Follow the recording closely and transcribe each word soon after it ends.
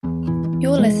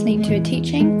You're listening to a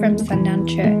teaching from Sundown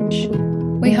Church.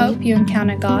 We hope you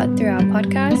encounter God through our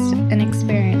podcast and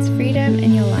experience freedom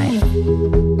in your life.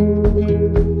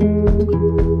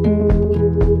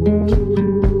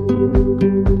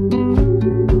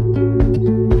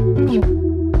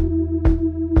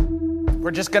 We're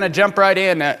just going to jump right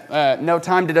in. No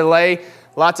time to delay.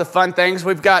 Lots of fun things.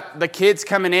 We've got the kids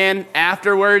coming in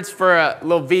afterwards for a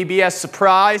little VBS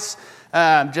surprise.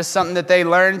 Just something that they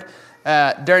learned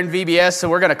during VBS. So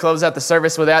we're going to close out the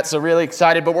service with that. So really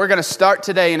excited. But we're going to start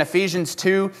today in Ephesians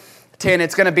 2:10.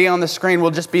 It's going to be on the screen. We'll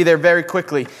just be there very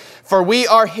quickly. For we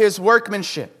are His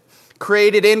workmanship,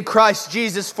 created in Christ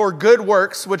Jesus for good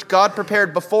works, which God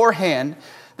prepared beforehand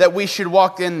that we should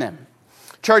walk in them.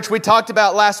 Church, we talked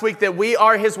about last week that we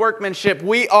are His workmanship.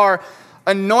 We are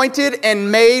anointed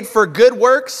and made for good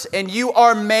works, and you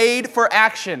are made for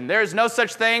action. There is no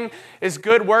such thing as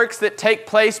good works that take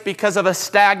place because of a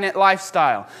stagnant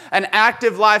lifestyle. An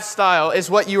active lifestyle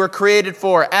is what you were created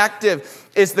for.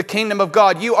 Active is the kingdom of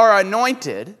God. You are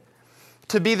anointed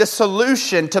to be the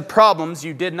solution to problems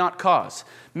you did not cause,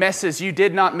 messes you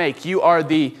did not make. You are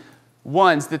the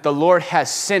ones that the Lord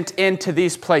has sent into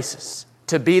these places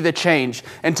to be the change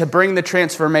and to bring the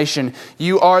transformation.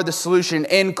 You are the solution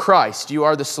in Christ. You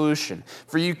are the solution.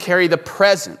 For you carry the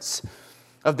presence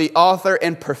of the author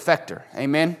and perfecter.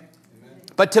 Amen?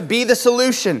 But to be the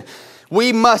solution,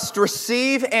 we must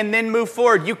receive and then move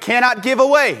forward. You cannot give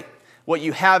away what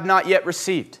you have not yet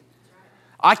received.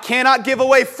 I cannot give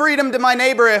away freedom to my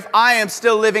neighbor if I am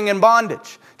still living in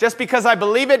bondage. Just because I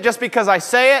believe it, just because I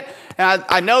say it, and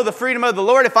I know the freedom of the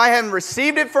Lord, if I haven't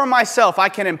received it for myself, I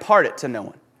can impart it to no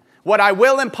one. What I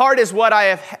will impart is what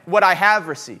I have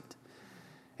received.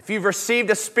 If you've received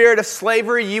a spirit of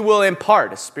slavery, you will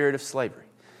impart a spirit of slavery.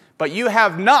 But you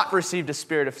have not received a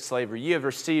spirit of slavery. You have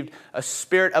received a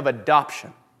spirit of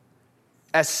adoption.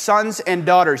 As sons and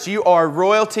daughters, you are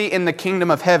royalty in the kingdom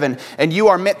of heaven, and you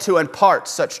are meant to impart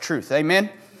such truth.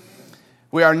 Amen?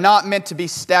 We are not meant to be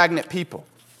stagnant people.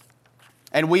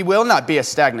 And we will not be a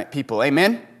stagnant people.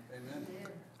 Amen? Amen?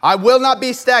 I will not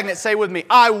be stagnant. Say with me,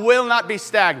 I will not be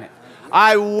stagnant.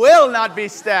 I will not be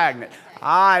stagnant.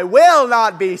 I will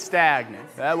not be stagnant.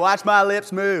 Watch my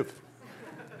lips move.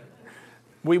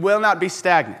 We will not be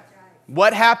stagnant.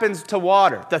 What happens to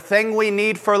water? The thing we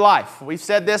need for life. We've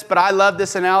said this, but I love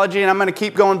this analogy, and I'm going to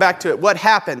keep going back to it. What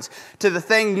happens to the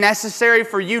thing necessary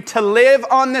for you to live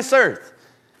on this earth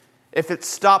if it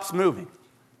stops moving?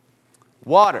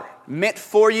 Water, meant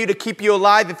for you to keep you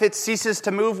alive, if it ceases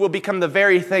to move, will become the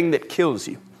very thing that kills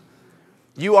you.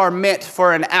 You are meant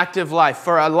for an active life,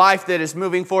 for a life that is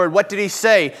moving forward. What did He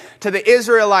say to the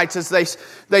Israelites as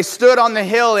they stood on the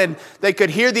hill and they could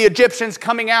hear the Egyptians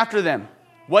coming after them?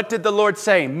 What did the Lord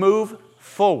say? Move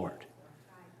forward.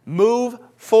 Move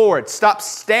forward. Stop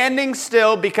standing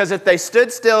still, because if they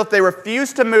stood still, if they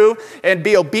refused to move and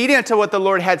be obedient to what the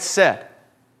Lord had said,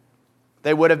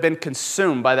 they would have been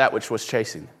consumed by that which was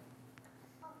chasing them.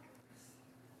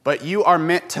 But you are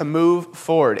meant to move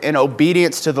forward in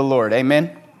obedience to the Lord.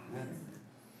 Amen?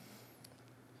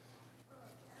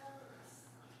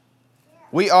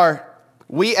 We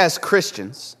as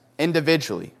Christians,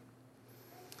 individually,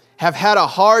 have had a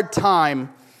hard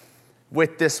time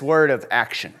with this word of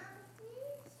action.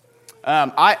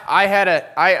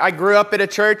 I grew up at a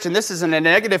church, and this isn't a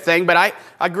negative thing, but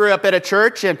I grew up at a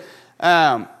church, and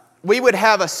we would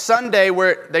have a Sunday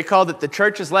where they called it the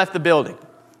church has left the building.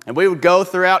 And we would go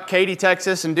throughout Katy,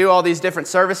 Texas, and do all these different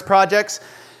service projects.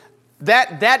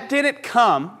 That didn't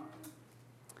come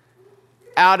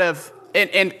out of,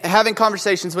 and having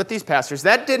conversations with these pastors,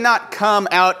 that did not come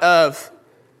out of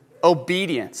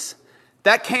obedience.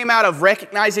 That came out of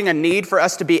recognizing a need for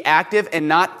us to be active and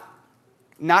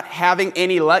not having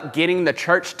any luck getting the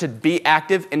church to be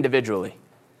active individually.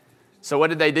 So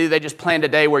what did they do? They just planned a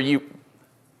day where you're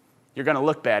going to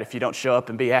look bad if you don't show up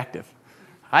and be active.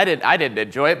 I didn't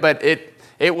enjoy it, but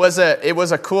it was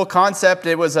a cool concept.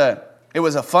 It was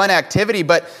a fun activity.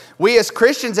 But we as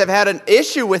Christians have had an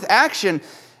issue with action,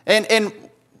 and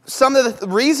some of the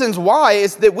reasons why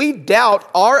is that we doubt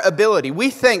our ability. We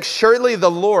think surely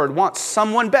the Lord wants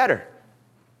someone better.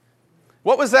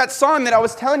 What was that song that I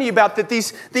was telling you about? That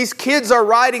these kids are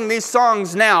writing these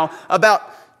songs now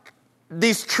about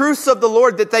these truths of the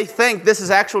Lord that they think this is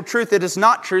actual truth. It is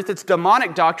not truth. It's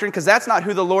demonic doctrine, because that's not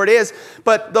who the Lord is.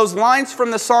 But those lines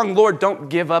from the song, Lord, don't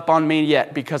give up on me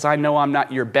yet, because I know I'm not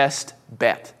your best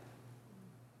bet.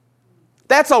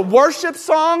 That's a worship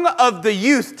song of the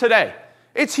youth today.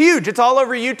 It's huge. It's all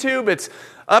over YouTube. It's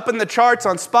up in the charts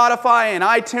on Spotify and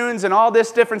iTunes and all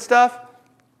this different stuff.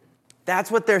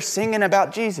 That's what they're singing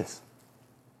about Jesus.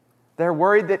 They're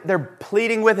worried that they're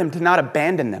pleading with him to not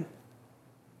abandon them.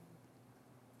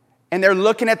 And they're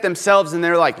looking at themselves and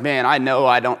they're like, man, I know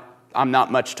I'm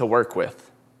not much to work with.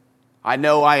 I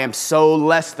know I am so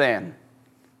less than.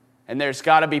 And there's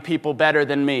got to be people better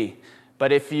than me.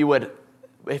 But if you would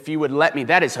let me,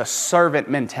 that is a servant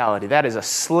mentality. That is a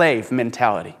slave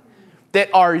mentality that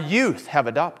our youth have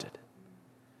adopted.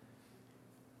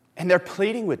 And they're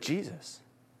pleading with Jesus.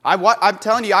 I'm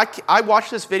telling you, I watch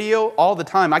this video all the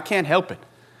time. I can't help it.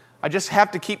 I just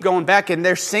have to keep going back. And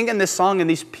they're singing this song, and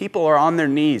these people are on their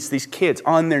knees, these kids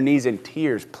on their knees in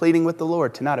tears, pleading with the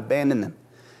Lord to not abandon them.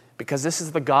 Because this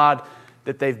is the God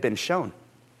that they've been shown.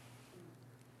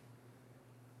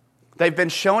 They've been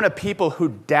shown a people who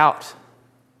doubt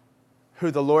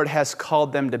who the Lord has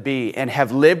called them to be and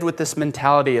have lived with this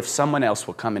mentality of someone else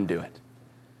will come and do it.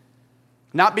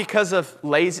 Not because of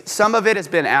lazy. Some of it has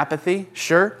been apathy,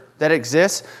 sure, that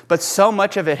exists, but so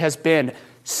much of it has been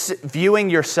viewing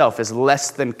yourself as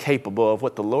less than capable of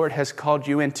what the Lord has called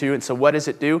you into. And so what does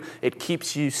it do? It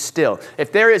keeps you still.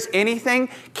 If there is anything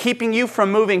keeping you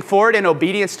from moving forward in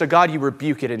obedience to God, you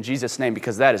rebuke it in Jesus' name,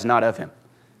 because that is not of him.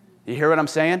 You hear what I'm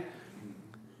saying?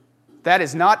 That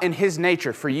is not in his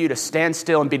nature for you to stand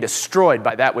still and be destroyed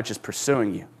by that which is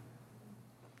pursuing you.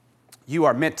 You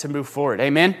are meant to move forward.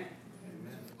 Amen?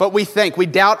 But we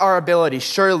doubt our ability.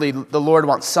 Surely the Lord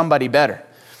wants somebody better.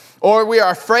 Or we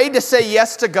are afraid to say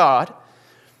yes to God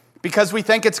because we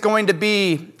think it's going to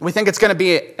be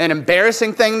an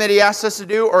embarrassing thing that he asks us to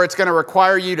do, or it's going to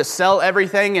require you to sell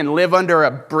everything and live under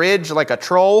a bridge like a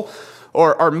troll,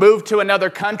 or move to another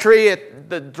country at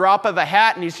the drop of a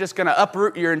hat, and he's just going to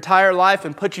uproot your entire life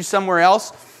and put you somewhere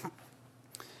else.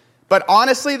 But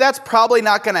honestly, that's probably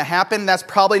not going to happen. That's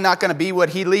probably not going to be what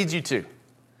he leads you to.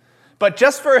 But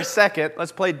just for a second,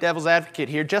 let's play devil's advocate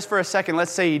here. Just for a second,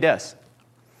 let's say he does.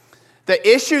 The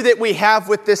issue that we have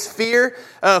with this fear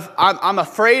of, I'm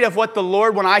afraid of what the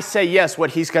Lord, when I say yes,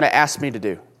 what he's going to ask me to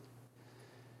do.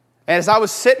 And as I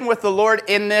was sitting with the Lord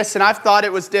in this, and I've thought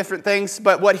it was different things,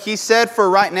 but what he said for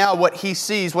right now, what he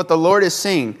sees, what the Lord is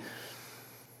seeing,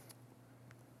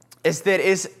 is that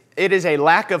it is a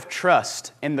lack of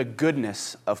trust in the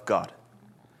goodness of God.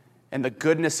 And the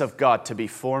goodness of God to be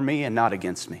for me and not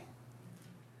against me.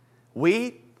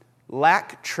 We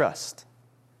lack trust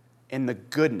in the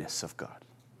goodness of God.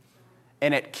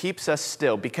 And it keeps us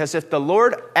still. Because if the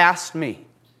Lord asked me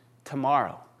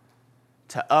tomorrow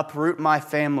to uproot my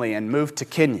family and move to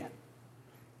Kenya,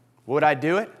 would I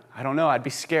do it? I don't know. I'd be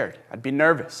scared. I'd be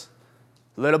nervous.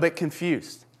 A little bit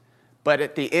confused. But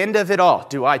at the end of it all,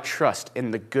 do I trust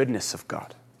in the goodness of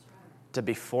God to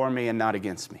be for me and not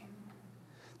against me?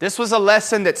 This was a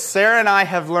lesson that Sarah and I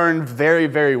have learned very,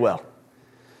 very well.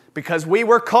 Because we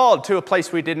were called to a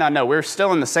place we did not know. We were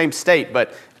still in the same state,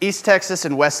 but East Texas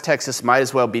and West Texas might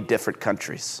as well be different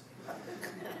countries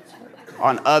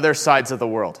on other sides of the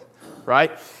world, right?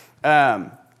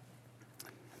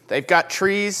 They've got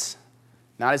trees,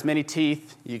 not as many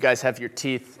teeth. You guys have your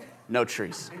teeth, no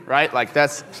trees, right? Like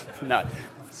that's not.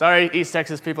 Sorry, East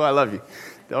Texas people, I love you.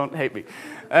 Don't hate me.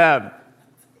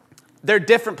 They're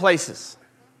different places.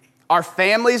 Our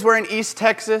families were in East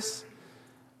Texas.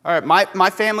 All right,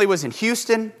 my family was in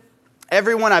Houston.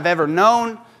 Everyone I've ever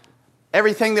known,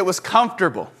 everything that was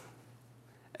comfortable.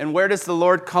 And where does the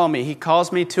Lord call me? He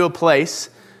calls me to a place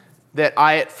that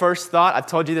I at first thought, I've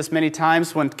told you this many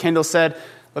times, when Kendall said,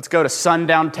 let's go to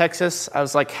Sundown, Texas, I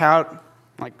was like,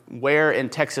 where in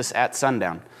Texas at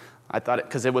sundown? I thought it,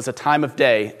 because it was a time of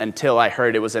day until I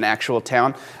heard it was an actual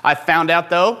town. I found out,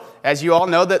 though, as you all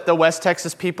know, that the West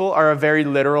Texas people are a very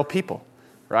literal people.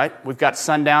 Right? We've got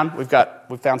sundown. We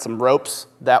found some ropes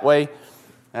that way.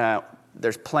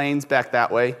 There's plains back that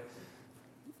way.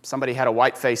 Somebody had a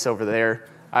white face over there.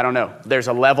 I don't know. There's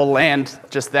a level land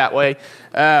just that way.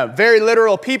 Very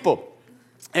literal people.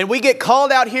 And we get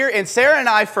called out here, and Sarah and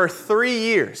I for 3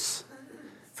 years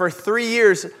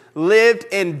lived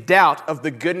in doubt of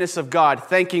the goodness of God,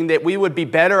 thinking that we would be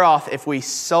better off if we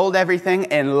sold everything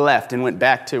and left and went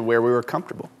back to where we were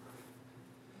comfortable.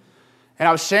 And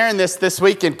I was sharing this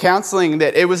week in counseling,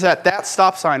 that it was at that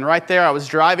stop sign right there. I was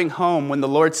driving home when the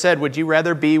Lord said, would you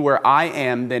rather be where I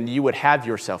am than you would have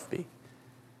yourself be?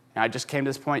 And I just came to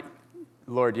this point,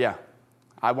 Lord, yeah,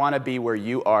 I want to be where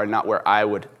you are, not where I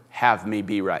would have me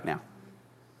be right now.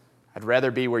 I'd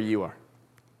rather be where you are.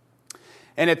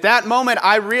 And at that moment,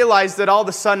 I realized that all of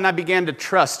a sudden I began to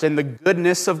trust in the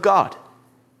goodness of God.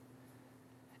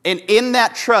 And in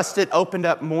that trust, it opened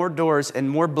up more doors and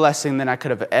more blessing than I could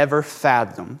have ever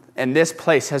fathomed. And this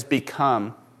place has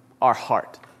become our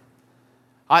heart.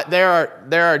 There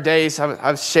are days,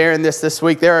 I was sharing this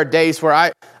week, there are days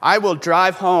where I will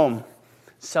drive home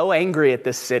So angry at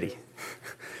this city.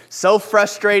 So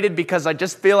frustrated because I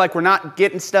just feel like we're not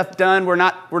getting stuff done. We're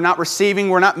not receiving.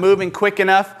 We're not moving quick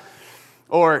enough.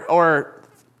 Or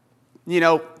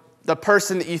the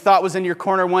person that you thought was in your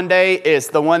corner one day is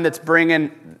the one that's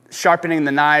sharpening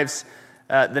the knives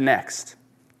the next.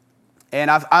 And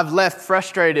I've left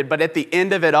frustrated, but at the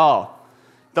end of it all,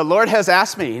 the Lord has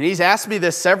asked me, and He's asked me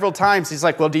this several times. He's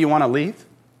like, well, do you want to leave?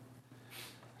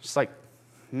 Just like,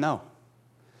 no.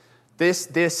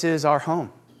 This is our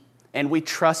home. And we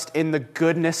trust in the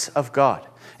goodness of God.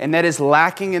 And that is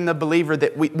lacking in the believer,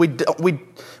 that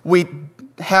we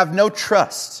have no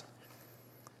trust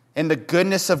in the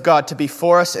goodness of God to be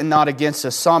for us and not against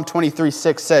us. Psalm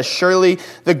 23:6 says, surely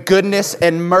the goodness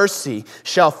and mercy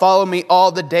shall follow me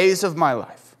all the days of my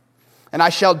life, and I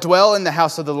shall dwell in the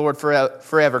house of the Lord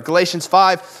forever. Galatians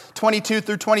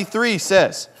 5:22-23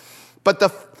 says, but the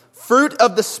fruit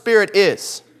of the Spirit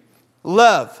is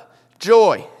love,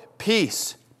 joy,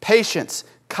 peace, patience,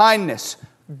 kindness,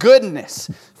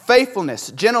 goodness,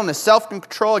 faithfulness, gentleness,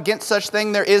 self-control. Against such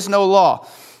thing there is no law.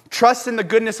 Trust in the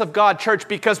goodness of God, church,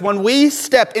 because when we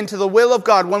step into the will of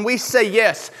God, when we say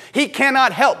yes, He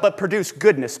cannot help but produce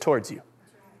goodness towards you.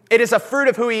 It is a fruit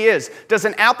of who He is. Does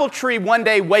an apple tree one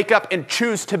day wake up and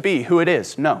choose to be who it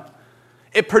is? No.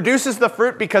 It produces the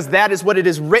fruit because that is what it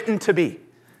is written to be.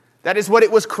 That is what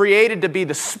it was created to be,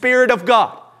 the Spirit of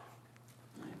God.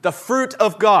 The fruit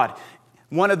of God.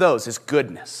 One of those is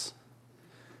goodness.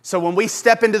 So when we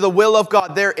step into the will of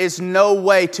God, there is no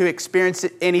way to experience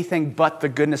anything but the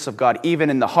goodness of God. Even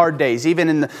in the hard days, even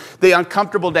in the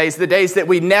uncomfortable days, the days that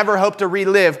we never hope to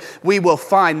relive, we will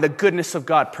find the goodness of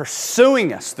God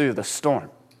pursuing us through the storm.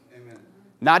 Amen.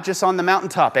 Not just on the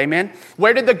mountaintop, amen?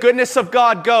 Where did the goodness of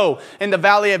God go in the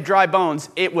valley of dry bones?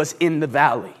 It was in the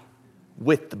valley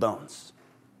with the bones.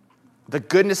 The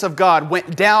goodness of God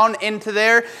went down into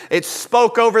there, it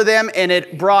spoke over them, and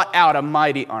it brought out a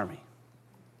mighty army.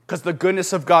 Because the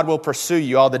goodness of God will pursue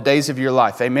you all the days of your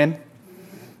life. Amen?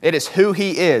 It is who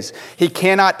He is. He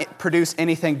cannot produce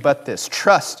anything but this.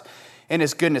 Trust in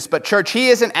His goodness. But church, He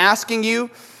isn't asking you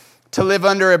to live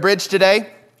under a bridge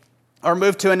today or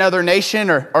move to another nation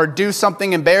or do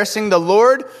something embarrassing. The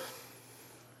Lord,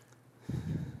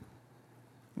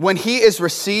 when He is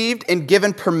received and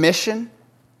given permission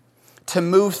to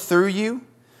move through you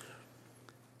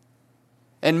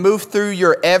and move through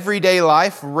your everyday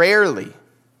life, rarely,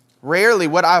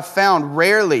 what I've found,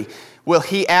 rarely will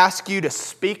He ask you to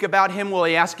speak about Him. Will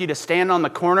He ask you to stand on the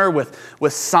corner with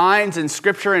signs and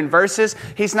scripture and verses?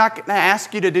 He's not going to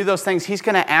ask you to do those things. He's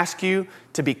going to ask you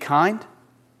to be kind,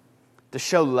 to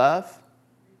show love,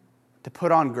 to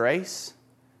put on grace,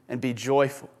 and be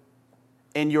joyful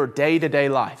in your day-to-day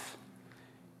life.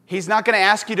 He's not going to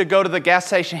ask you to go to the gas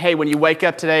station. Hey, when you wake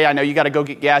up today, I know you got to go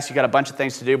get gas. You got a bunch of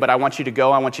things to do, but I want you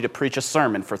to preach a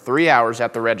sermon for 3 hours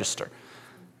at the register.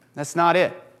 That's not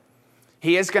it.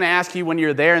 He is going to ask you when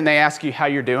you're there and they ask you how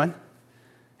you're doing.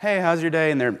 Hey, how's your day?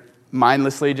 And they're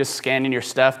mindlessly just scanning your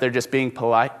stuff. They're just being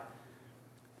polite.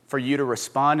 For you to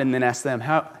respond and then ask them,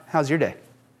 how's your day?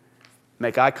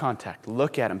 Make eye contact.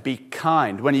 Look at them. Be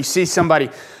kind. When you see somebody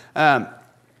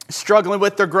struggling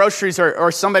with their groceries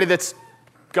or somebody that's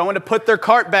going to put their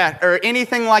cart back or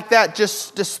anything like that,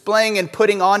 just displaying and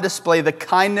putting on display the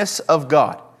kindness of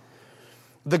God,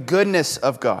 the goodness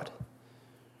of God.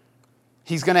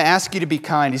 He's going to ask you to be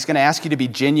kind. He's going to ask you to be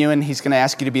genuine. He's going to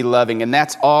ask you to be loving. And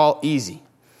that's all easy.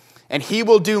 And He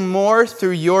will do more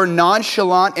through your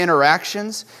nonchalant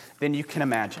interactions than you can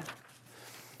imagine.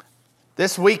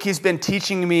 This week He's been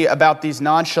teaching me about these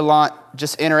nonchalant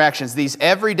just interactions, these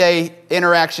everyday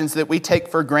interactions that we take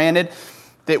for granted,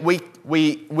 that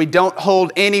we don't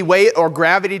hold any weight or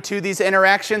gravity to these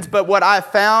interactions. But what I've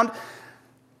found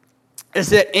is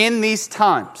that in these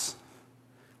times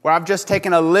where I've just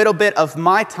taken a little bit of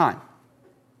my time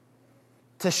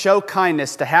to show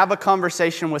kindness, to have a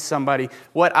conversation with somebody,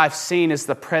 what I've seen is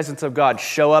the presence of God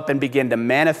show up and begin to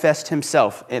manifest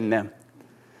Himself in them.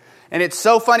 And it's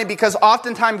so funny because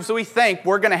oftentimes we think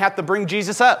we're going to have to bring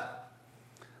Jesus up.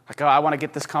 Like, oh, I want to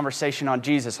get this conversation on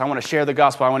Jesus. I want to share the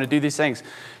gospel. I want to do these things.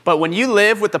 But when you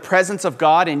live with the presence of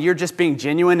God and you're just being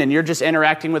genuine and you're just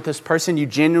interacting with this person, you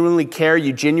genuinely care,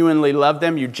 you genuinely love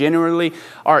them, you genuinely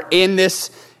are in this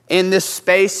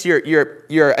space,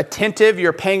 you're attentive,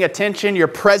 you're paying attention, you're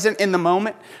present in the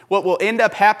moment. What will end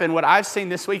up happening, what I've seen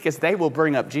this week, is they will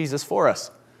bring up Jesus for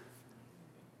us.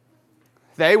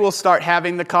 They will start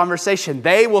having the conversation.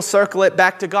 They will circle it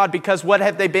back to God because what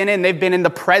have they been in? They've been in the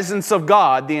presence of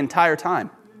God the entire time.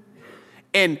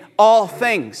 And all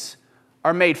things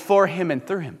are made for Him and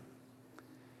through Him.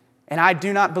 And I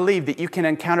do not believe that you can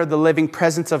encounter the living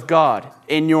presence of God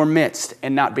in your midst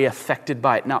and not be affected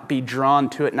by it, not be drawn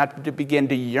to it, not to begin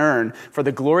to yearn for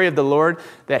the glory of the Lord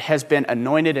that has been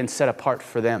anointed and set apart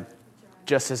for them,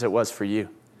 just as it was for you.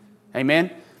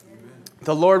 Amen?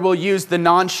 The Lord will use the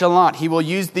nonchalant. He will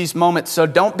use these moments. So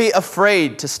don't be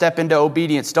afraid to step into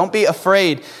obedience. Don't be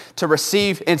afraid to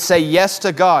receive and say yes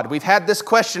to God. We've had this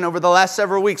question over the last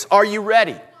several weeks. Are you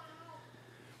ready?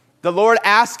 The Lord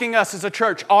asking us as a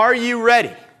church, are you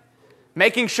ready?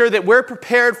 Making sure that we're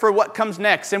prepared for what comes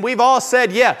next. And we've all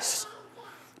said yes.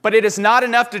 But it is not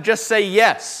enough to just say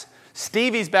yes.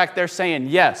 Stevie's back there saying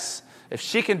yes. If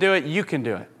she can do it, you can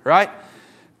do it, right?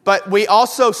 But we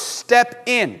also step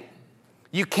in.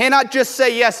 You cannot just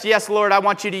say, yes, yes, Lord, I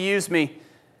want you to use me.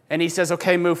 And he says,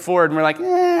 okay, move forward. And we're like,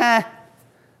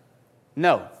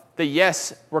 No, the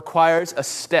yes requires a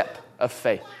step of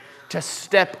faith. To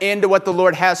step into what the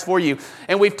Lord has for you.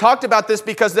 And we've talked about this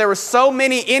because there were so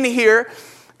many in here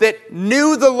that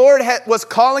knew the Lord was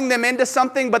calling them into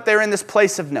something, but they're in this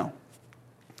place of no.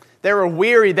 They were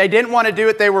weary. They didn't want to do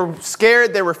it. They were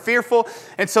scared. They were fearful.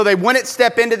 And so they wouldn't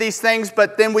step into these things.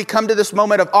 But then we come to this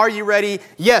moment of, are you ready?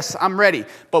 Yes, I'm ready.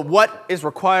 But what is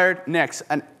required next?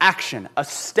 An action, a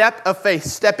step of faith,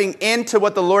 stepping into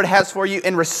what the Lord has for you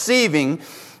and receiving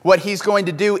what He's going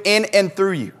to do in and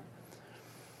through you.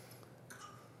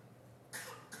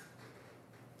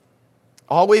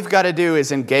 All we've got to do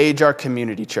is engage our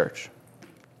community, church.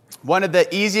 One of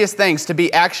the easiest things to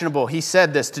be actionable, he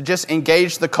said this, to just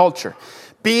engage the culture.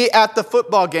 Be at the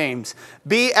football games.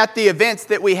 Be at the events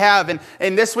that we have.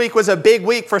 And this week was a big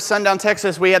week for Sundown,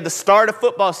 Texas. We had the start of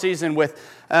football season with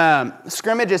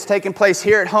scrimmages taking place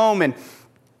here at home. And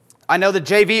I know the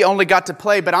JV only got to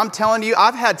play, but I'm telling you,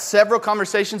 I've had several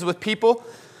conversations with people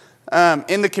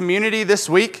in the community this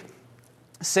week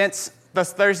since the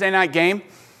Thursday night game.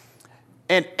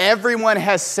 And everyone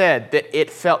has said that it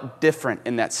felt different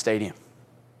in that stadium.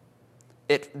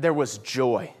 There was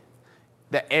joy.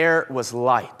 The air was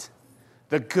light.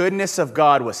 The goodness of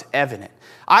God was evident.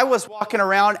 I was walking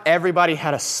around. Everybody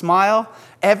had a smile.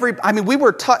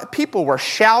 People were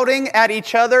shouting at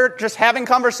each other, just having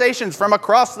conversations from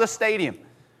across the stadium.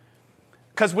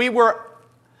 Because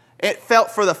it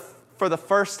felt for the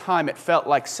first time, it felt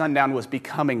like Sundown was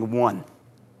becoming one.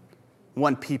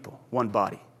 One people, one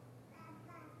body.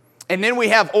 And then we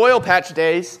have oil patch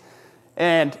days,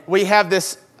 and we have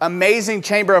this amazing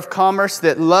chamber of commerce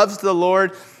that loves the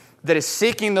Lord, that is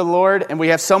seeking the Lord, and we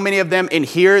have so many of them in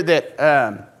here that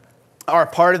are a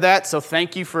part of that. So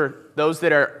thank you for those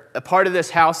that are a part of this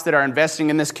house that are investing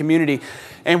in this community.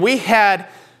 And we had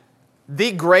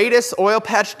the greatest oil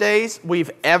patch days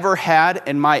we've ever had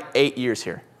in my 8 years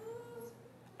here.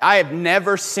 I have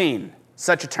never seen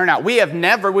such a turnout. We've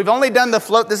only done the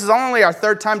float. This is only our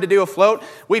third time to do a float.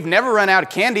 We've never run out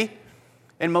of candy.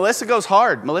 And Melissa goes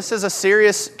hard. Melissa's a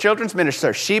serious children's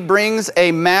minister. She brings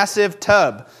a massive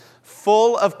tub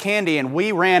full of candy, and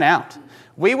we ran out.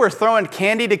 We were throwing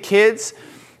candy to kids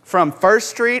from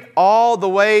First Street all the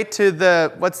way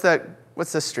to what's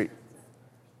the street?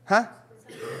 Huh?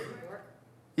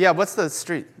 Yeah, what's the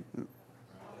street?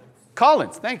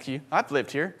 Collins, thank you. I've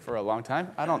lived here for a long time.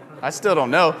 I still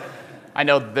don't know. I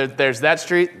know there's that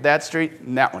street, and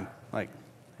that one.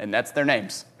 And that's their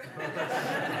names.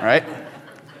 Right?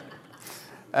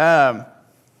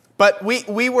 But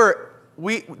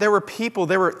there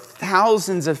were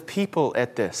thousands of people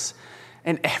at this.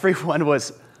 And everyone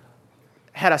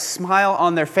had a smile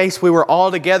on their face. We were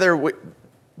all together.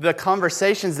 The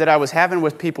conversations that I was having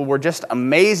with people were just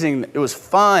amazing. It was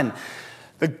fun.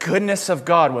 The goodness of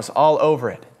God was all over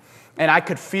it. And I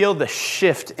could feel the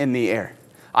shift in the air.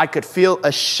 I could feel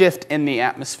a shift in the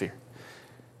atmosphere.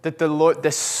 That the Lord,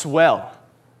 this swell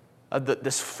of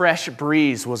this fresh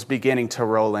breeze was beginning to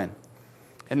roll in.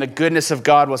 And the goodness of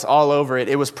God was all over it.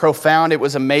 It was profound. It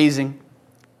was amazing.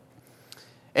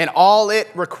 And all it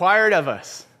required of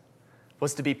us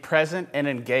was to be present and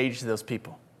engage those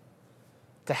people.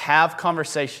 To have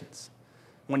conversations.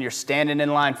 When you're standing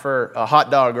in line for a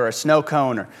hot dog or a snow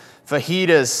cone or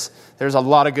fajitas. There's a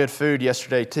lot of good food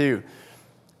yesterday too.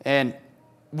 And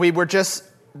we were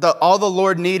all the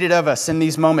Lord needed of us in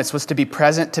these moments was to be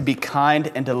present, to be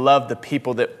kind, and to love the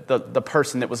people, the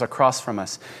person that was across from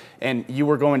us. And you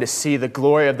were going to see the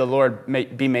glory of the Lord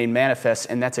be made manifest,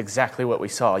 and that's exactly what we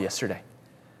saw yesterday.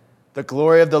 The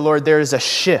glory of the Lord, there is a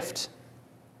shift.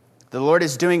 The Lord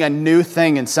is doing a new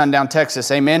thing in Sundown,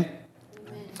 Texas. Amen?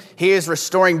 He is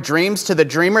restoring dreams to the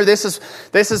dreamer. This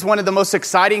is one of the most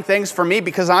exciting things for me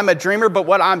because I'm a dreamer, but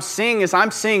what I'm seeing is I'm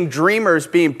seeing dreamers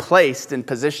being placed in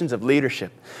positions of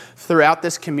leadership throughout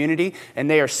this community, and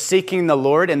they are seeking the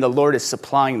Lord, and the Lord is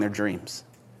supplying their dreams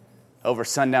over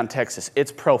Sundown, Texas.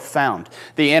 It's profound.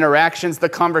 The interactions, the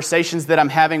conversations that I'm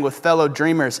having with fellow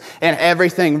dreamers, and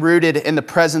everything rooted in the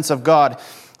presence of God.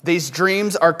 These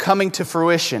dreams are coming to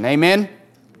fruition. Amen?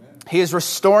 He is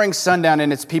restoring Sundown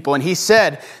and its people. And he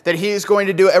said that he is going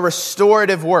to do a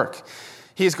restorative work.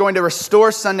 He's going to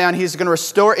restore Sundown. He's going to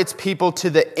restore its people to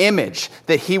the image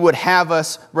that he would have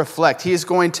us reflect. He is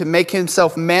going to make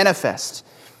himself manifest.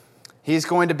 He's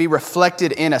going to be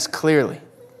reflected in us clearly.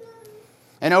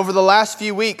 And over the last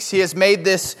few weeks, he has made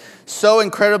this so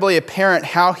incredibly apparent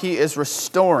how he is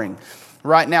restoring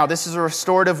right now. This is a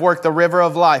restorative work, the river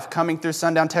of life coming through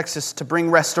Sundown, Texas to bring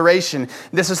restoration.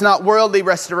 This is not worldly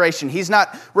restoration. He's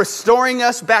not restoring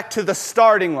us back to the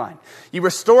starting line. You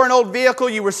restore an old vehicle,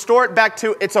 you restore it back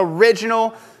to its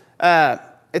original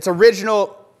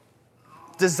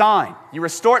design. You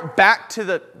restore it back to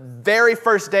the very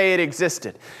first day it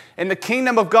existed. In the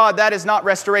kingdom of God, that is not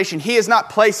restoration. He is not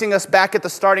placing us back at the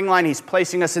starting line. He's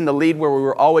placing us in the lead where we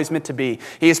were always meant to be.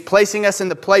 He is placing us in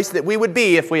the place that we would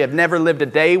be if we have never lived a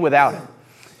day without Him.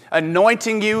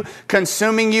 Anointing you,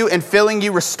 consuming you, and filling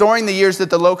you, restoring the years that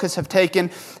the locusts have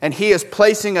taken. And He is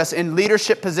placing us in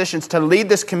leadership positions to lead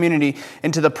this community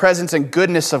into the presence and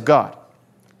goodness of God.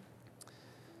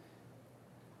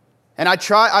 And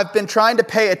I've been trying to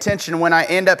pay attention when I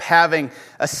end up having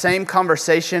a same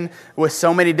conversation with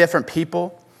so many different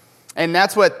people. And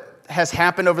that's what has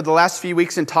happened over the last few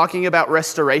weeks in talking about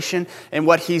restoration and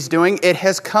what He's doing. It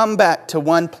has come back to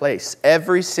one place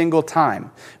every single time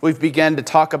we've begun to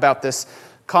talk about this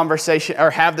conversation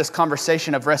or have this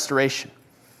conversation of restoration.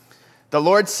 The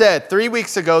Lord said 3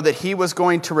 weeks ago that He was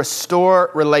going to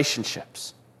restore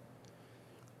relationships.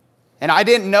 And I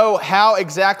didn't know how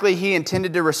exactly He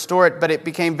intended to restore it, but it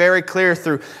became very clear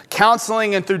through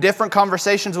counseling and through different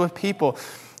conversations with people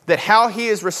that how He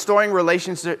is restoring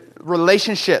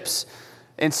relationships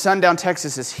in Sundown,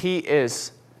 Texas is He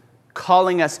is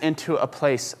calling us into a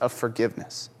place of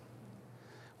forgiveness.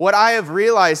 What I have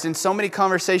realized in so many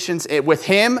conversations with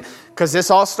Him, because this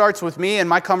all starts with me and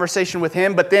my conversation with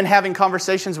Him, but then having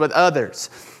conversations with others,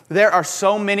 there are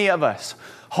so many of us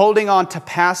holding on to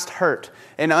past hurt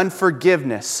and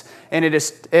unforgiveness, and it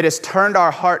has turned our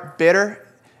heart bitter.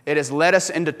 It has led us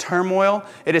into turmoil.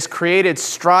 It has created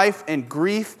strife and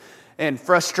grief and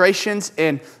frustrations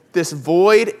and this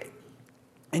void,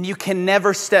 and you can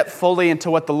never step fully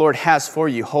into what the Lord has for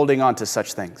you holding on to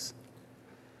such things.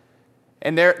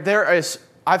 And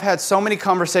I've had so many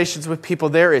conversations with people,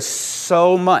 there is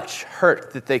so much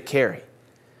hurt that they carry.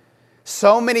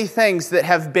 So many things that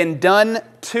have been done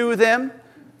to them,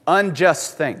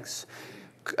 unjust things.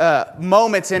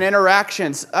 Moments and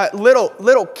interactions,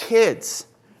 little kids.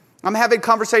 I'm having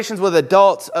conversations with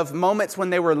adults of moments when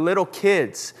they were little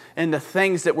kids and the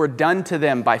things that were done to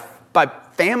them by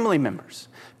family members,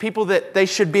 people that they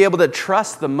should be able to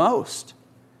trust the most,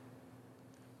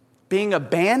 being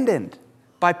abandoned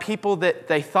by people that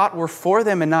they thought were for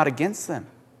them and not against them.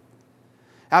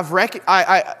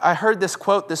 I heard this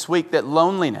quote this week that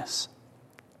loneliness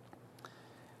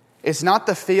is not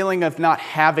the feeling of not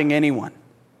having anyone.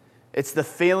 It's the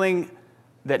feeling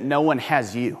that no one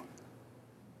has you.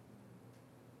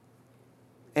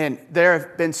 And there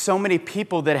have been so many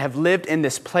people that have lived in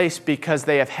this place because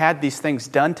they have had these things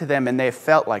done to them and they have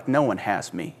felt like no one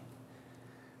has me.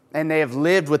 And they have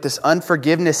lived with this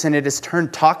unforgiveness and it has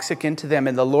turned toxic into them.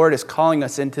 And the Lord is calling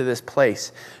us into this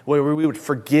place where we would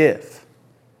forgive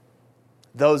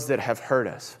those that have hurt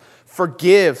us.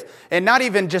 Forgive, and not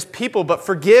even just people, but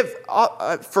forgive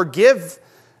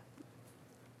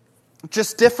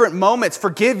just different moments.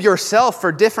 Forgive yourself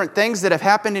for different things that have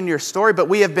happened in your story, but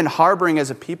we have been harboring as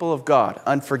a people of God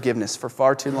unforgiveness for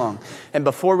far too long. And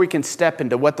before we can step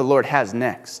into what the Lord has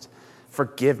next,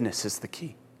 forgiveness is the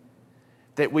key.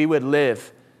 That we would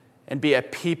live and be a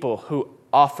people who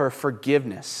offer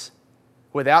forgiveness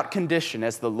without condition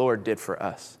as the Lord did for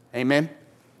us. Amen?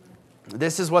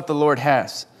 This is what the Lord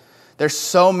has. There's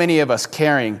so many of us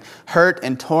carrying hurt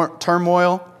and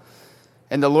turmoil,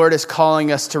 and the Lord is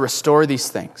calling us to restore these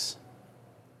things.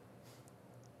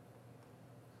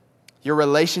 Your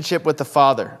relationship with the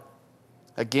Father,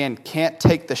 again, can't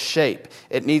take the shape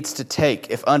it needs to take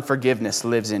if unforgiveness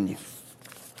lives in you.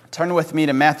 Turn with me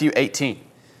to Matthew 18.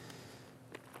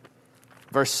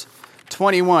 Verse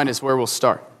 21 is where we'll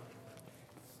start.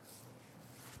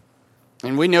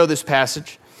 And we know this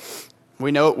passage.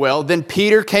 We know it well. Then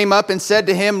Peter came up and said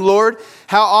to Him, Lord,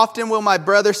 how often will my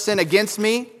brother sin against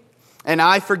me and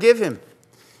I forgive him.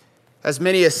 As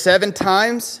many as 7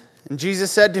 times? And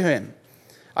Jesus said to him,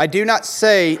 I do not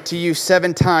say to you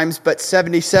 7 times, but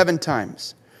 77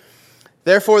 times.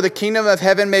 Therefore the kingdom of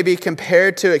heaven may be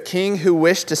compared to a king who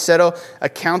wished to settle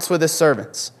accounts with his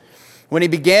servants. When he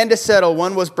began to settle,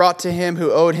 one was brought to him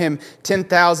who owed him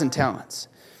 10,000 talents.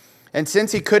 And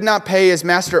since he could not pay, his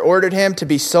master ordered him to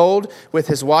be sold with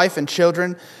his wife and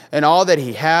children and all that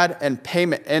he had, and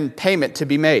payment to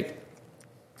be made.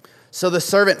 So the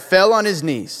servant fell on his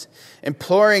knees,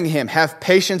 imploring him, have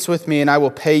patience with me, and I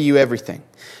will pay you everything.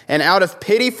 And out of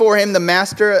pity for him, the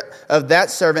master of that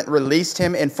servant released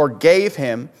him and forgave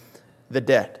him the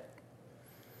debt.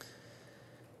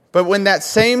 But when that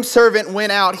same servant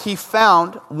went out, he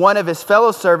found one of his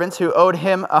fellow servants who owed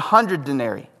him 100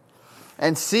 denarii.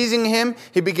 And seizing him,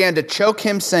 he began to choke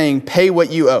him, saying, pay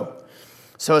what you owe.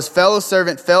 So his fellow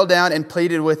servant fell down and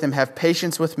pleaded with him, have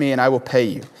patience with me, and I will pay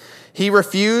you. He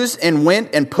refused and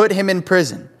went and put him in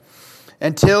prison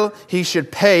until he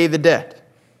should pay the debt.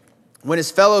 When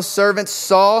his fellow servants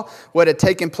saw what had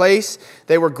taken place,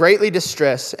 they were greatly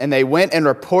distressed, and they went and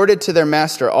reported to their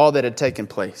master all that had taken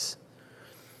place.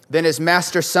 Then his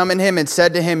master summoned him and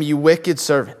said to him, you wicked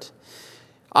servant,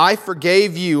 I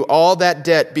forgave you all that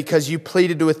debt because you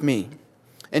pleaded with me.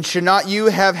 And should not you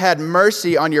have had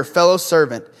mercy on your fellow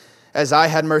servant as I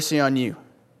had mercy on you?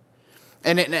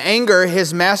 And in anger,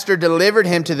 his master delivered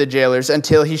him to the jailers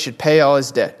until he should pay all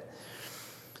his debt.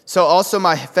 So also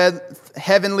my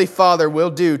heavenly Father will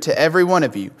do to every one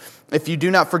of you if you do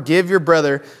not forgive your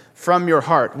brother from your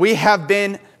heart. We have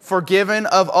been forgiven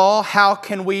of all. How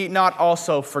can we not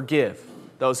also forgive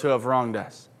those who have wronged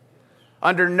us?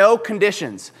 Under no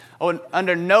conditions,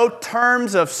 under no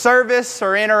terms of service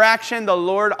or interaction, the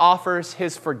Lord offers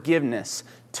his forgiveness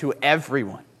to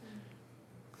everyone.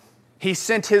 He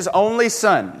sent his only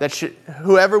Son, that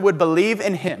whoever would believe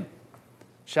in him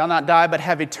shall not die but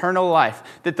have eternal life,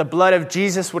 that the blood of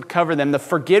Jesus would cover them. The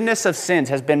forgiveness of sins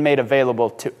has been made available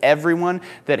to everyone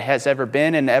that has ever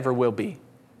been and ever will be.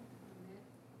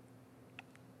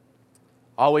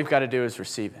 All we've got to do is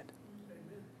receive it.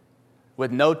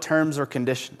 With no terms or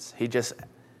conditions.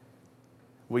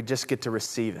 We just get to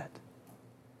receive it.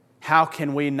 How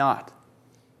can we not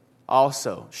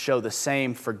also show the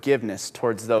same forgiveness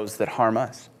towards those that harm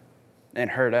us and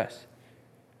hurt us?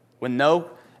 With no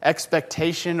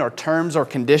expectation or terms or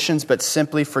conditions, but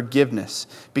simply forgiveness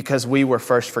because we were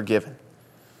first forgiven.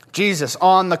 Jesus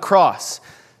on the cross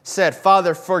said,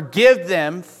 Father, forgive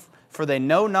them, for they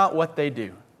know not what they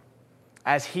do.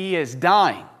 As he is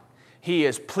dying, he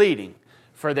is pleading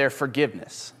for their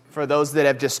forgiveness. For those that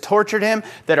have just tortured him,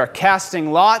 that are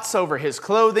casting lots over his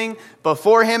clothing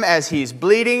before him as he's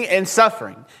bleeding and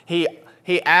suffering. He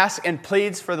asks and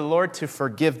pleads for the Lord to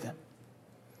forgive them.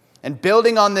 And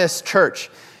building on this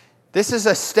church, this is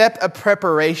a step of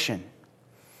preparation.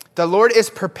 The Lord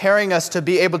is preparing us to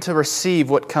be able to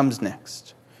receive what comes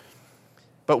next.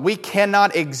 But we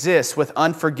cannot exist with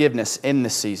unforgiveness in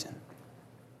this season.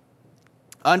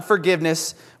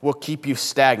 Unforgiveness will keep you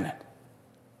stagnant.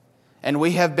 And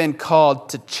we have been called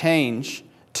to charge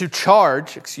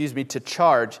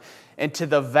into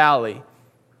the valley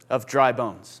of dry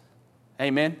bones.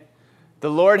 Amen. The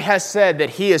Lord has said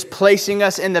that he is placing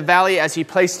us in the valley as he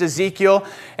placed Ezekiel,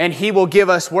 and he will give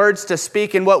us words to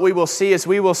speak, and what we will see is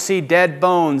we will see dead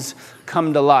bones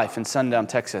come to life in Sundown,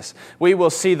 Texas. We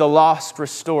will see the lost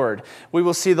restored. We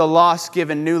will see the lost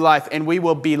given new life, and we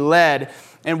will be led,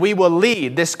 and we will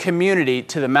lead this community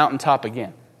to the mountaintop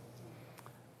again.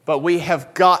 But we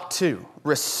have got to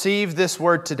receive this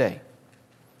word today,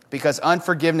 because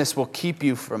unforgiveness will keep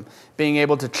you from being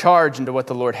able to charge into what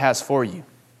the Lord has for you.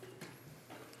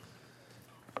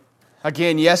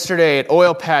 Again, yesterday at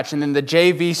Oil Patch and then the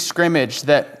JV scrimmage,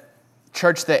 that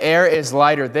church, the air is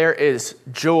lighter. There is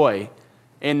joy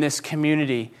in this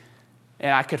community.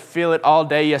 And I could feel it all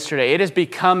day yesterday. It is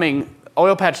becoming,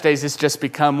 Oil Patch Days has just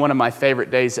become one of my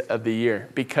favorite days of the year,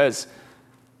 because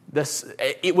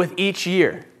with each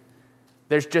year,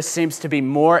 there just seems to be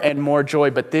more and more joy.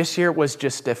 But this year was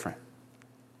just different.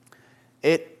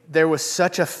 There was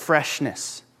such a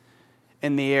freshness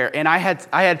in the air. And I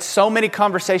had so many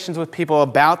conversations with people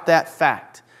about that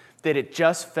fact, that it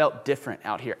just felt different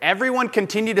out here. Everyone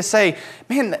continued to say,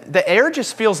 man, the air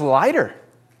just feels lighter.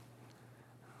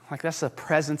 Like that's the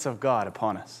presence of God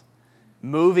upon us.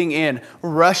 Moving in,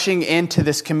 rushing into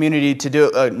this community to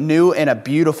do a new and a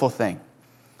beautiful thing.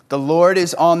 The Lord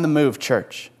is on the move,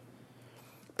 church.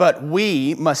 But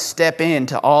we must step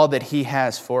into all that he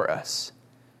has for us.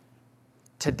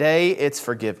 Today, it's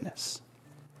forgiveness.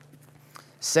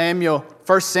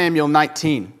 1 Samuel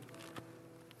 19.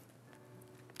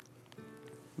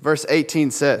 Verse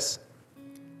 18 says,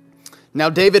 "Now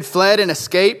David fled and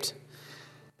escaped,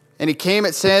 and he came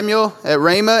at Samuel at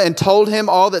Ramah and told him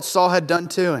all that Saul had done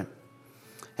to him.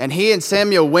 And he and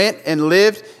Samuel went and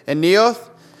lived in Neoth,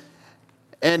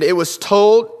 and it was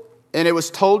told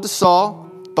to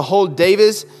Saul, Behold,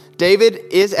 David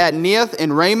is at Neoth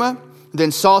in Ramah.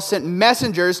 Then Saul sent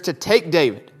messengers to take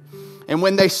David. And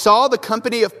when they saw the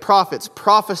company of prophets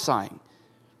prophesying,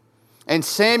 and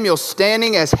Samuel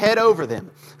standing as head over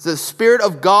them, the Spirit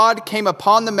of God came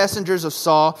upon the messengers of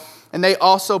Saul, and they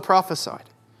also prophesied.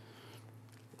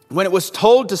 When it was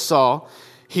told to Saul,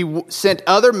 he sent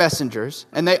other messengers,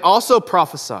 and they also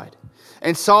prophesied.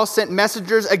 And Saul sent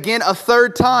messengers again a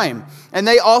third time, and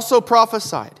they also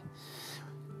prophesied.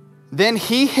 Then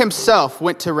he himself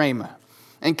went to Ramah,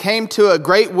 and came to a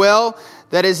great well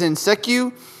that is in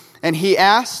Secu, and he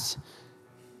asked,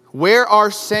 Where are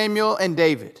Samuel and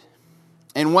David?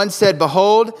 And one said,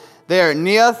 Behold, they are at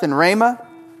Neoth and Ramah.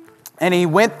 And he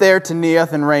went there to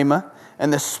Neoth and Ramah,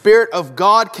 and the Spirit of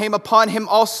God came upon him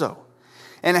also.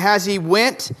 And as he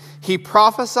went, he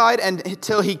prophesied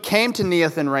until he came to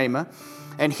Neoth and Ramah.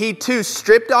 And he too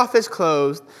stripped off his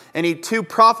clothes, and he too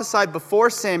prophesied before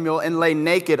Samuel, and lay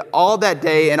naked all that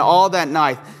day and all that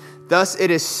night. Thus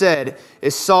it is said,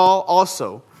 is Saul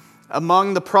also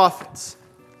among the prophets.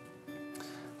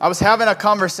 I was having a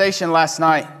conversation last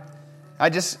night. I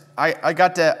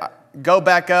got to go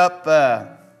back up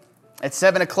at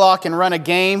 7 o'clock and run a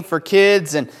game for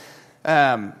kids and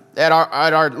at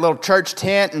our little church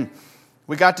tent, and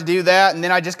we got to do that. And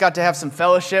then I just got to have some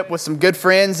fellowship with some good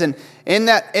friends. And in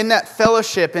that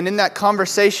fellowship and in that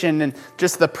conversation, and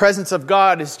just the presence of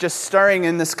God is just stirring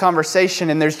in this conversation.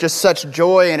 And there's just such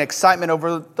joy and excitement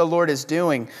over what the Lord is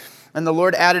doing. And the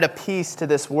Lord added a piece to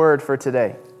this word for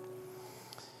today.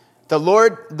 The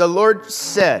Lord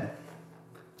said,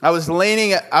 I was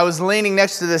leaning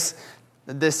next to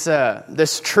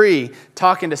this tree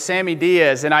talking to Sammy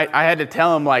Diaz, and I had to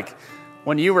tell him, like,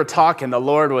 when you were talking, the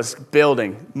Lord was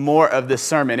building more of this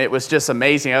sermon. It was just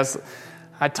amazing.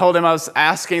 I told him I was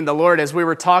asking the Lord as we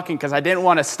were talking, because I didn't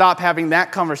want to stop having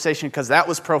that conversation, because that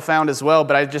was profound as well.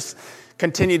 But I just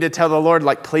continued to tell the Lord,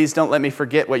 like, please don't let me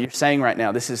forget what you're saying right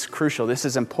now. This is crucial. This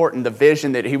is important, the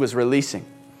vision that he was releasing.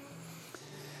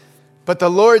 But the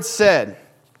Lord said,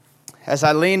 as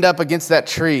I leaned up against that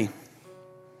tree,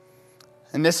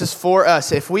 and this is for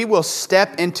us, if we will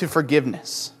step into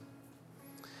forgiveness,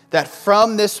 that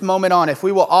from this moment on, if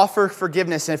we will offer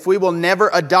forgiveness, and if we will never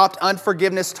adopt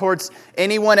unforgiveness towards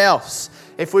anyone else,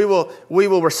 if we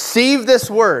will receive this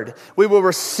word, we will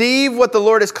receive what the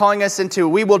Lord is calling us into,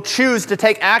 we will choose to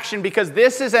take action, because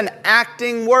this is an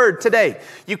acting word today.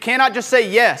 You cannot just say,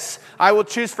 yes, I will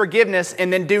choose forgiveness,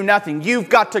 and then do nothing. You've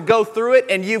got to go through it,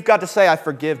 and you've got to say, I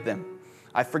forgive them.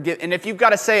 I forgive. And if you've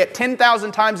got to say it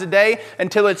 10,000 times a day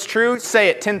until it's true, say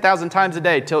it 10,000 times a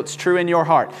day till it's true in your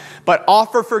heart. But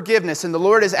offer forgiveness. And the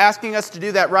Lord is asking us to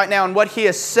do that right now. And what he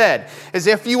has said is,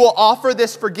 if you will offer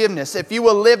this forgiveness, if you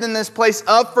will live in this place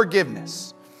of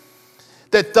forgiveness,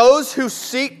 that those who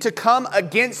seek to come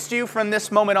against you from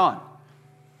this moment on,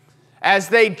 as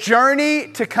they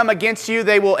journey to come against you,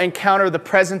 they will encounter the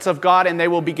presence of God, and they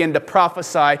will begin to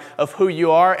prophesy of who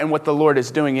you are and what the Lord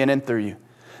is doing in and through you.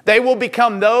 They will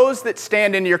become those that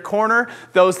stand in your corner,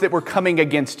 those that were coming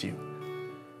against you.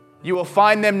 You will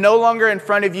find them no longer in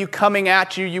front of you coming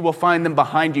at you. You will find them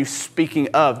behind you speaking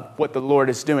of what the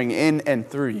Lord is doing in and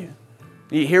through you.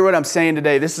 You hear what I'm saying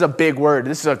today? This is a big word.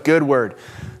 This is a good word.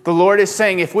 The Lord is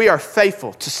saying, if we are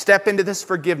faithful to step into this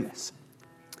forgiveness,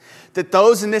 that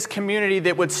those in this community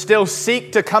that would still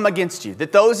seek to come against you,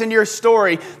 that those in your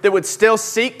story that would still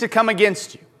seek to come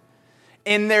against you,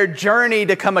 in their journey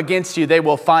to come against you, they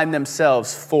will find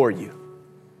themselves for you.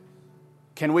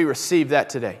 Can we receive that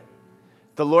today?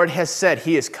 The Lord has said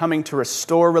he is coming to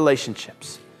restore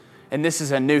relationships. And this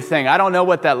is a new thing. I don't know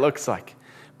what that looks like,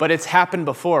 but it's happened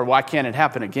before. Why can't it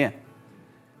happen again?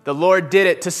 The Lord did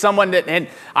it to someone that, and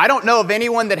I don't know of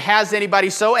anyone that has anybody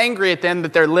so angry at them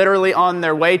that they're literally on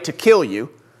their way to kill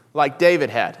you, like David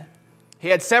had. He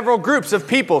had several groups of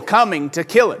people coming to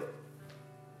kill him.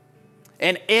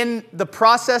 And in the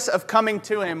process of coming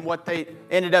to him, what they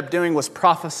ended up doing was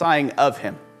prophesying of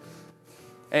him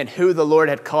and who the Lord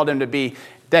had called him to be,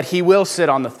 that he will sit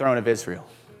on the throne of Israel,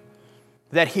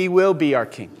 that he will be our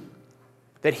king,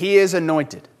 that he is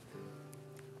anointed.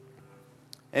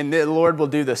 And the Lord will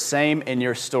do the same in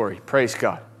your story. Praise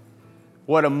God.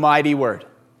 What a mighty word.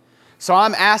 So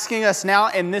I'm asking us now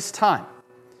in this time,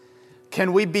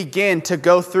 can we begin to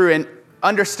go through and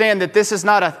understand that this is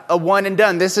not a one and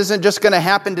done. This isn't just going to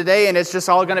happen today and it's just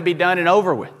all going to be done and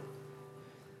over with.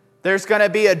 There's going to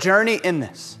be a journey in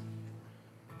this.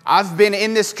 I've been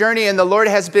in this journey and the Lord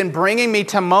has been bringing me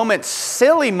to moments,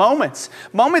 silly moments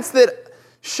that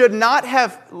should not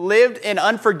have lived in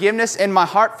unforgiveness in my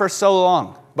heart for so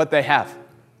long, but they have.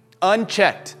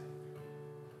 Unchecked.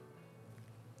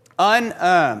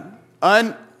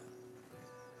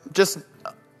 Just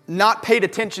not paid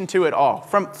attention to at all.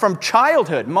 From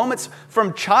childhood, moments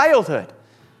from childhood.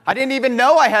 I didn't even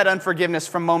know I had unforgiveness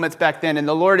from moments back then, and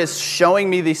the Lord is showing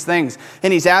me these things,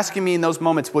 and He's asking me in those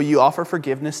moments, will you offer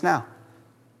forgiveness now?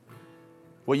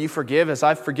 Will you forgive as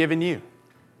I've forgiven you?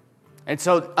 And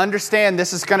so understand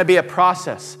this is going to be a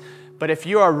process, but if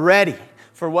you are ready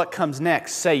for what comes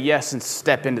next, say yes and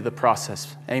step into the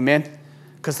process. Amen?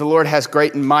 Because the Lord has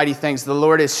great and mighty things. The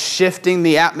Lord is shifting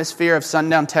the atmosphere of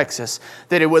Sundown, Texas,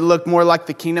 that it would look more like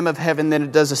the kingdom of heaven than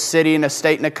it does a city and a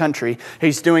state and a country.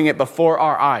 He's doing it before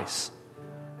our eyes.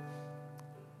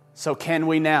 So can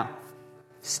we now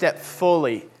step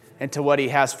fully into what He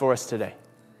has for us today?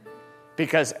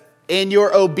 Because in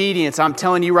your obedience, I'm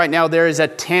telling you right now, there is a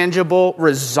tangible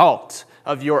result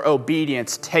of your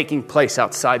obedience taking place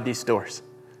outside these doors.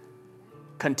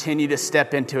 Continue to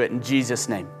step into it in Jesus'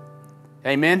 name.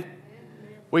 Amen.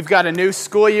 We've got a new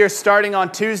school year starting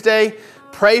on Tuesday.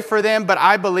 Pray for them, but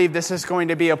I believe this is going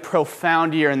to be a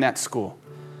profound year in that school.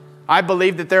 I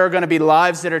believe that there are going to be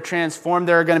lives that are transformed.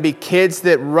 There are going to be kids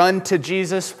that run to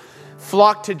Jesus,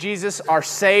 flock to Jesus, are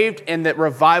saved, and that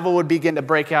revival would begin to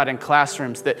break out in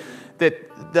classrooms. That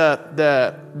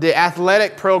the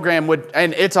athletic program would,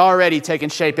 and it's already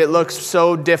taken shape. It looks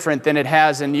so different than it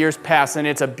has in years past, and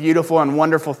it's a beautiful and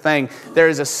wonderful thing. There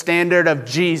is a standard of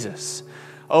Jesus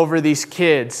over these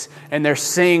kids, and they're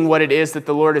seeing what it is that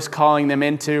the Lord is calling them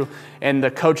into, and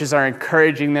the coaches are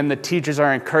encouraging them, the teachers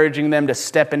are encouraging them to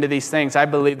step into these things. I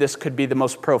believe this could be the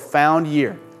most profound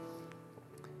year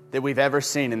that we've ever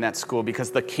seen in that school,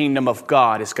 because the kingdom of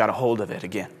God has got a hold of it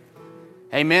again.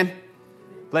 Amen?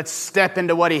 Let's step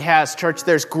into what He has. Church,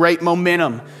 there's great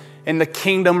momentum in the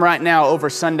kingdom right now over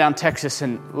Sundown, Texas,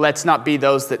 and let's not be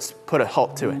those that put a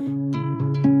halt to it.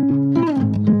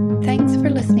 Thanks for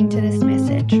listening to this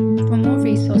message. For more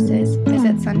resources,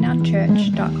 visit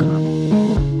sundownchurch.com.